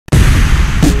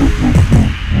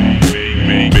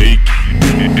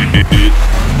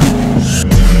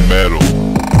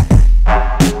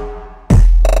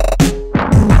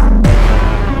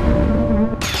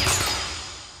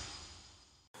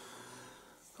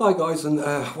Hi guys, and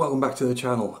welcome back to the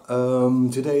channel.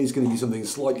 Today is going to be something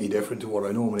slightly different to what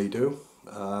I normally do,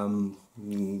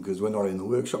 because we're not in the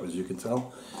workshop, as you can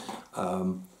tell,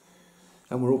 and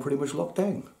we're all pretty much locked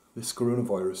down. This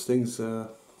coronavirus thing's,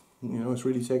 it's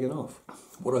really taken off.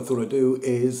 What I thought I'd do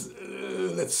is,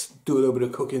 let's do a little bit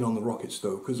of cooking on the rocket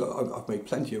stove, because I've made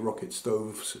plenty of rocket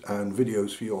stoves and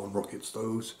videos for you on rocket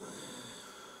stoves,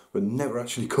 but never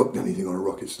actually cooked anything on a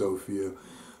rocket stove for you.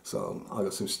 So I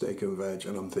got some steak and veg,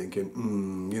 and I'm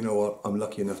thinking, you know what, I'm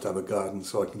lucky enough to have a garden,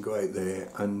 so I can go out there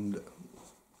and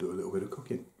do a little bit of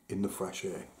cooking in the fresh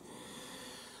air.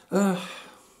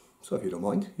 So if you don't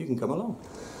mind, you can come along.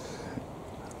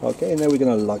 Okay, now we're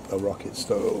going to light the rocket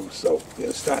stove. So we're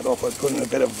going to start off by putting a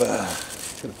bit of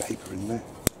paper in there.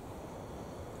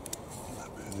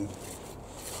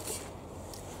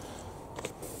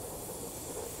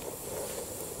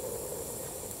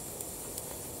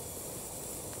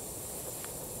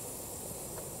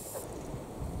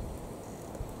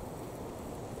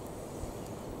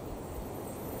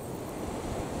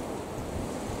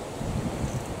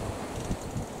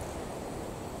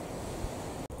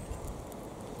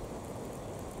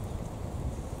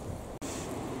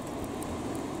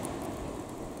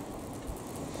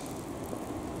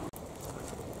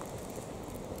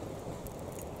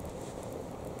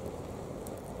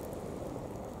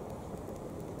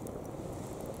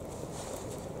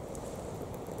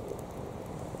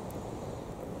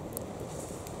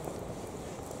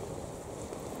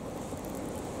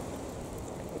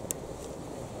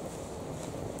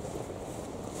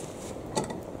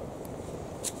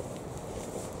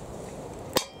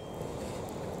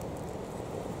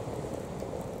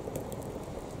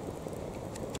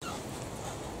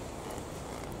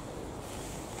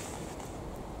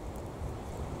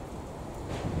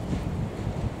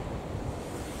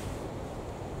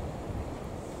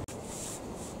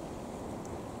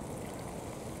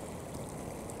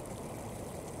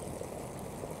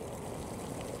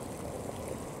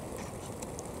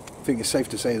 I think it's safe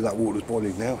to say that water's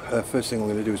boiling now. First thing I'm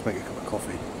going to do is make a cup of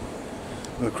coffee.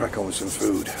 I'm going to crack on with some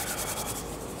food.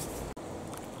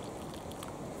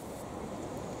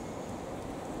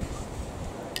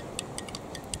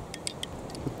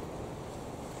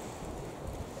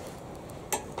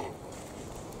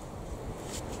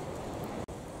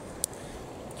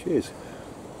 Cheers.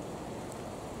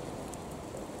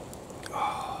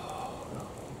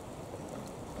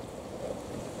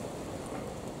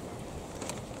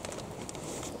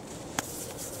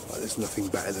 There's nothing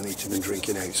better than eating and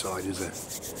drinking outside, is there?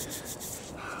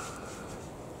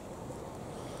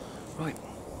 Right.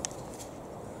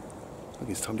 I think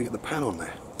it's time to get the pan on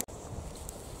there.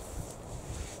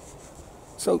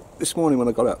 So this morning when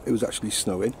I got up, it was actually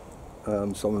snowing.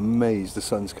 So I'm amazed the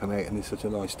sun's come out and it's such a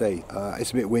nice day.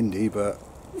 It's a bit windy, but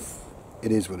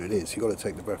it is what it is. You've got to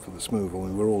take the breath of the smooth. I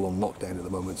mean, we're all on lockdown at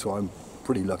the moment, so I'm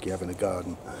pretty lucky having a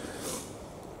garden.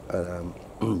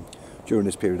 During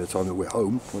this period of time that we're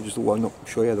home, I just thought, why not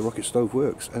show you how the rocket stove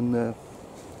works? And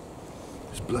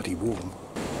it's bloody warm.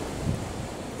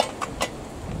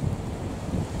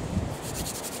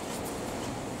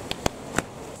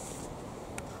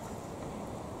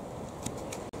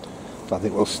 So I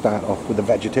think we'll start off with the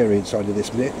vegetarian side of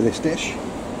this dish.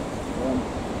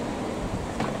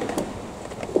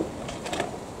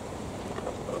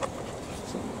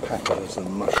 Some peppers and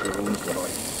mushrooms that I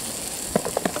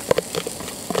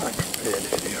prepared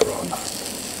earlier on.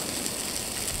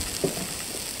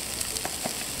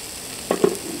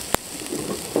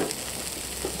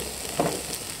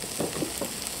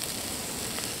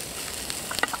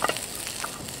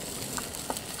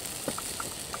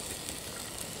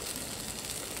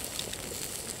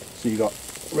 So you got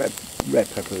red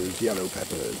peppers, yellow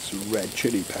peppers, red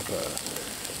chili pepper,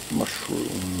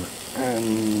 mushroom,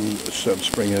 and some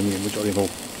spring onion, which I think will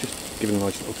just give it a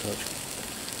nice little touch.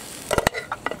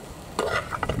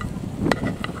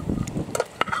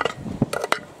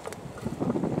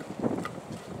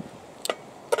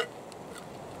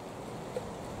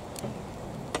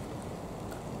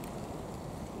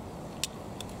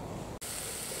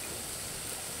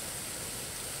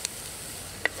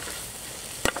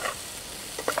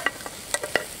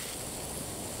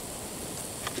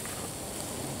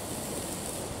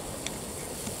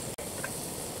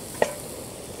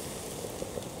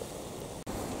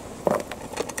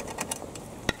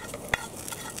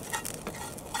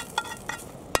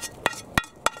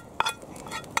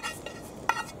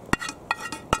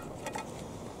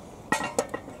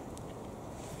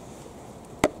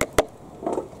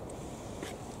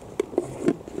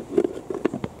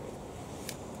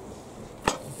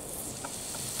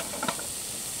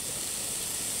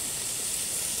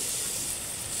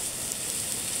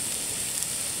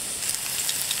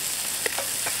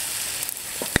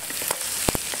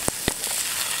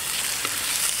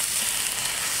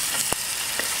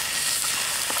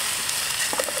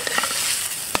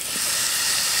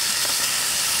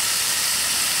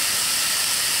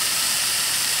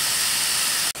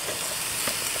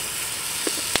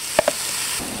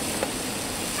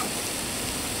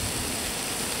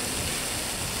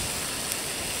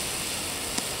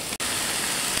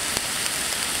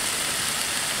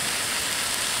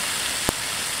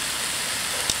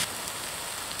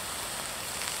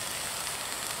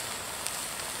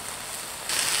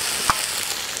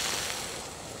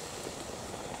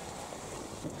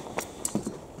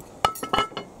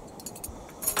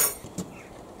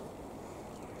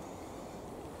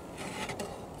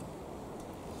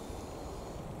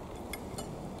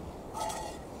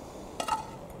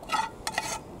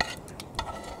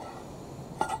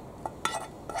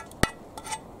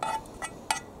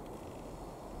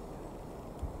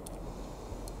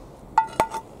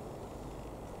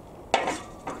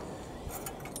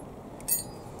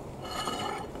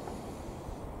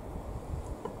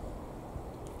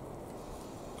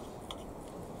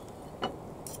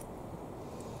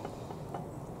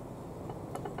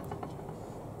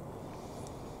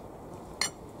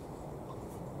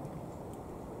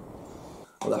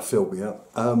 that filled me up.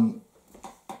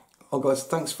 Oh guys,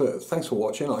 thanks for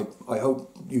watching. I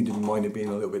hope you didn't mind it being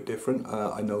a little bit different.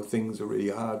 I know things are really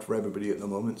hard for everybody at the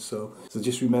moment, so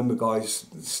just remember guys,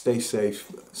 stay safe,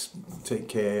 take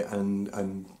care,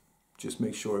 and just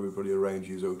make sure everybody around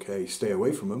you is okay. Stay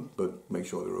away from them, but make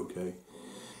sure they're okay.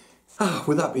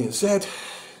 With that being said,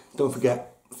 don't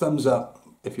forget, thumbs up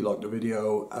if you liked the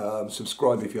video,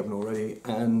 subscribe if you haven't already,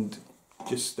 and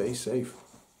just stay safe.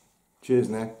 Cheers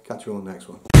now, catch you on the next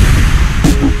one.